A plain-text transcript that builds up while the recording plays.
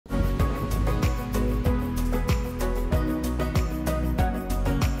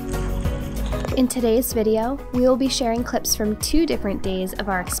In today's video, we will be sharing clips from 2 different days of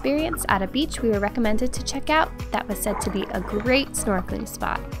our experience at a beach we were recommended to check out that was said to be a great snorkeling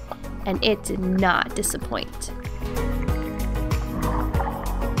spot, and it did not disappoint.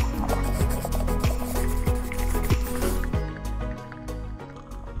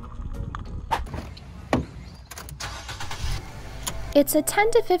 It's a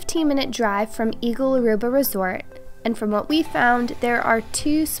 10 to 15 minute drive from Eagle Aruba Resort, and from what we found, there are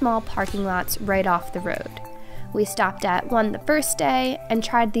 2 small parking lots right off the road. We stopped at one the first day and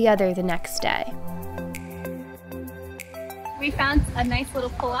tried the other the next day. We found a nice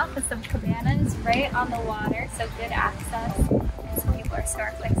little pull-off with some cabanas right on the water, so good access, and some people are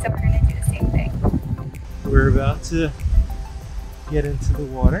snorkeling, so we're going to do the same thing. We're about to get into the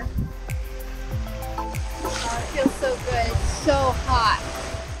water. Oh, it feels so good. It's so hot.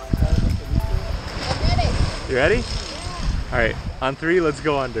 I'm ready. You ready? Yeah. All right, on 3, let's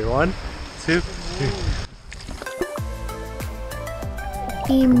go under. 1, 2,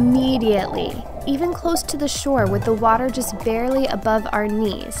 3. Immediately, even close to the shore with the water just barely above our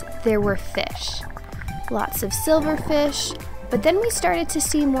knees, there were fish. Lots of silverfish, but then we started to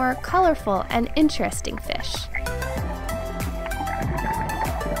see more colorful and interesting fish.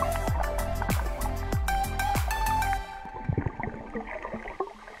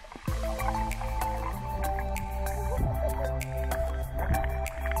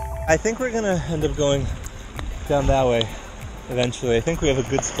 I think we're gonna end up going down that way eventually. I think we have a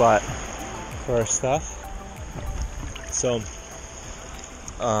good spot for our stuff. So,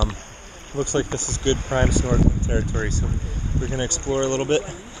 looks like this is good prime snorkeling territory. So we're gonna explore a little bit,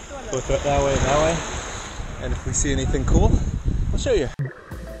 both that way and that way. And if we see anything cool, I'll show you.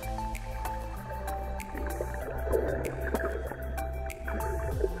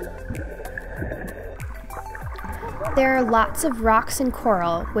 There are lots of rocks and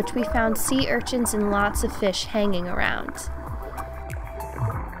coral, which we found sea urchins and lots of fish hanging around.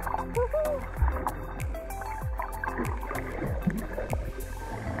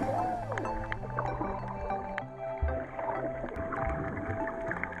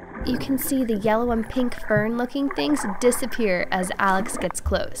 You can see the yellow and pink fern-looking things disappear as Alex gets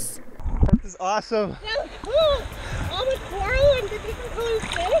close. This is awesome. That was cool. All the coral and the different colored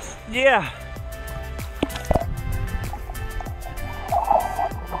fish. Yeah.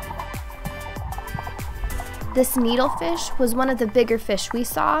 This needlefish was one of the bigger fish we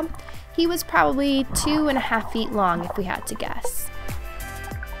saw. He was probably 2.5 feet long if we had to guess.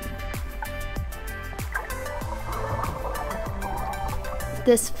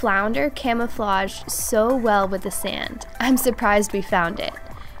 This flounder camouflaged so well with the sand. I'm surprised we found it.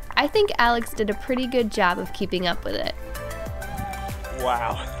 I think Alex did a pretty good job of keeping up with it.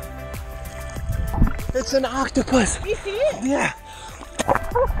 Wow. It's an octopus. You see it? Yeah.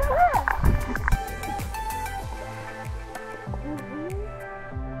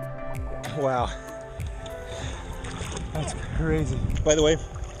 Wow. That's crazy. By the way,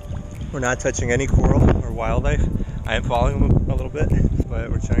 we're not touching any coral or wildlife. I am following them a little bit, but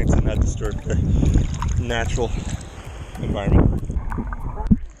we're trying to not disturb their natural environment.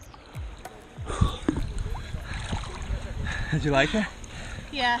 Did you like it?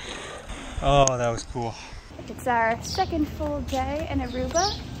 Yeah. Oh, that was cool. It's our second full day in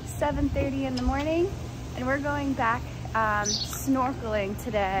Aruba, 7:30 in the morning, and we're going back snorkeling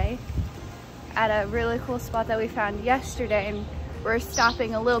today at a really cool spot that we found yesterday, and we're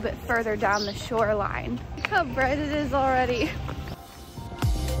stopping a little bit further down the shoreline. Look how bright it is already.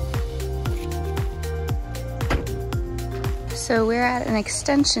 So we're at an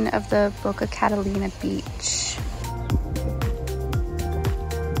extension of the Boca Catalina Beach.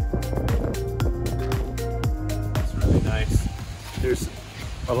 It's really nice. There's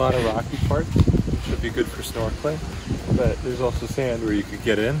a lot of rocky parts, which would be good for snorkeling, but there's also sand where you could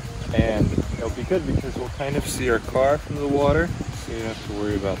get in, and it'll be good because we'll kind of see our car from the water, so you don't have to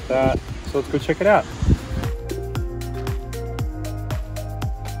worry about that. So let's go check it out. So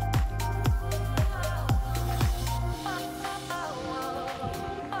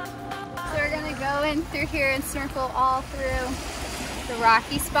we're gonna go in through here and snorkel all through the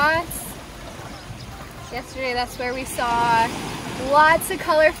rocky spots. Yesterday, that's where we saw lots of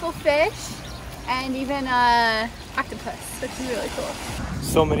colorful fish and even octopus, which is really cool.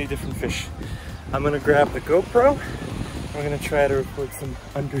 So many different fish. I'm gonna grab the GoPro. We're gonna try to record some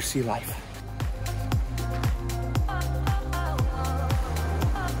undersea life.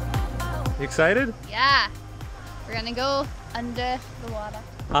 You excited? Yeah, we're gonna go under the water.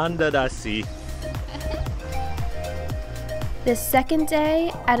 Under the sea. This second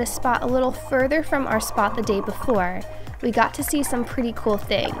day, at a spot a little further from our spot the day before, we got to see some pretty cool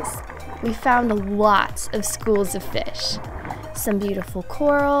things. We found lots of schools of fish, some beautiful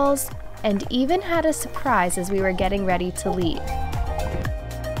corals, and even had a surprise as we were getting ready to leave.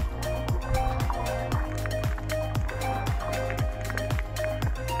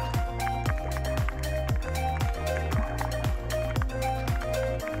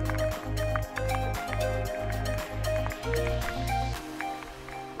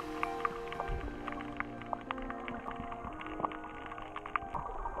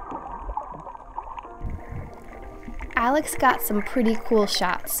 Alex got some pretty cool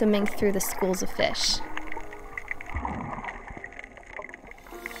shots swimming through the schools of fish.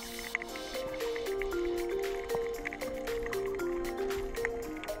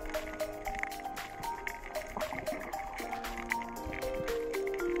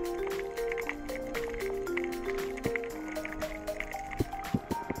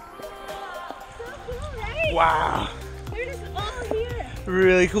 Wow. They're just all here.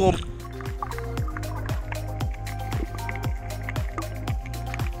 Really cool.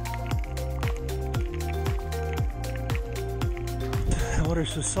 The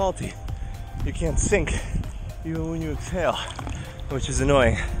water's so salty, you can't sink even when you exhale, which is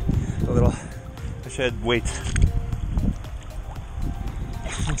annoying. A little, wish I had weights.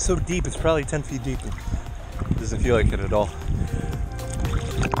 It's so deep, it's probably 10 feet deep. It doesn't feel like it at all.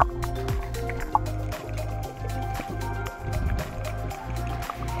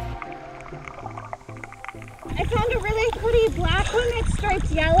 I found a really pretty black one that's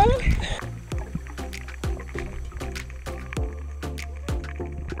striped yellow.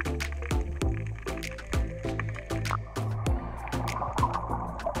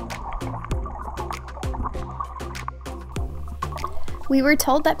 We were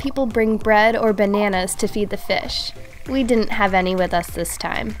told that people bring bread or bananas to feed the fish. We didn't have any with us this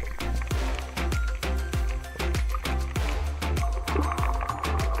time.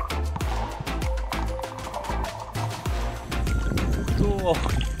 Cool.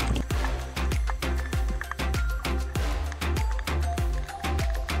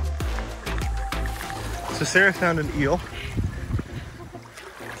 So Sarah found an eel.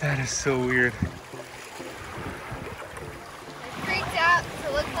 That is so weird. I freaked out because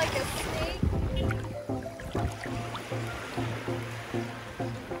it looked like a snake.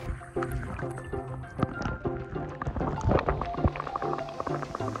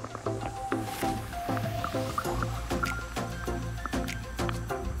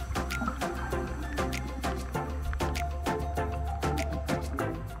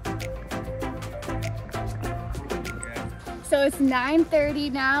 So it's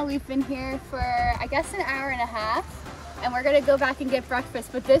 9:30 now. We've been here for, I guess, an hour and a half. And we're gonna go back and get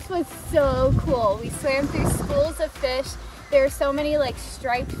breakfast. But this was so cool. We swam through schools of fish. There were so many like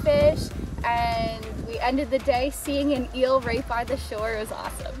striped fish. And we ended the day seeing an eel right by the shore. It was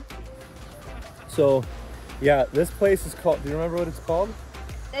awesome. So, yeah, this place is called, do you remember what it's called?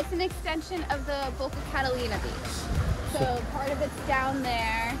 It's an extension of the Boca Catalina Beach. So part of it's down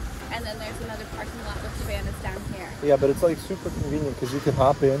there. And then there's another parking lot with cabanas down here. Yeah, but it's like super convenient because you can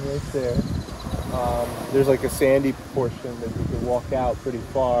hop in right there. There's like a sandy portion that you can walk out pretty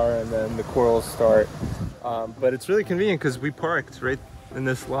far and then the corals start. But it's really convenient because we parked right in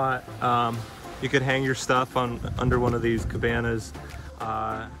this lot. You could hang your stuff under one of these cabanas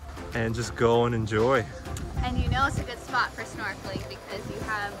and just go and enjoy. And you know it's a good spot for snorkeling because you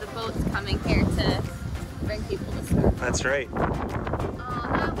have the boats coming here to bring people to snorkel. That's right. Oh,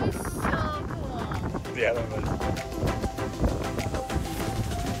 that was so cool. Yeah, that was.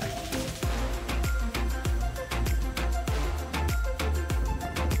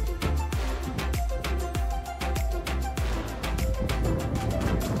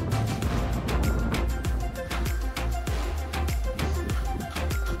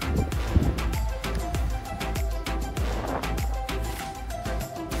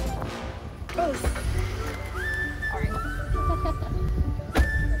 Sorry.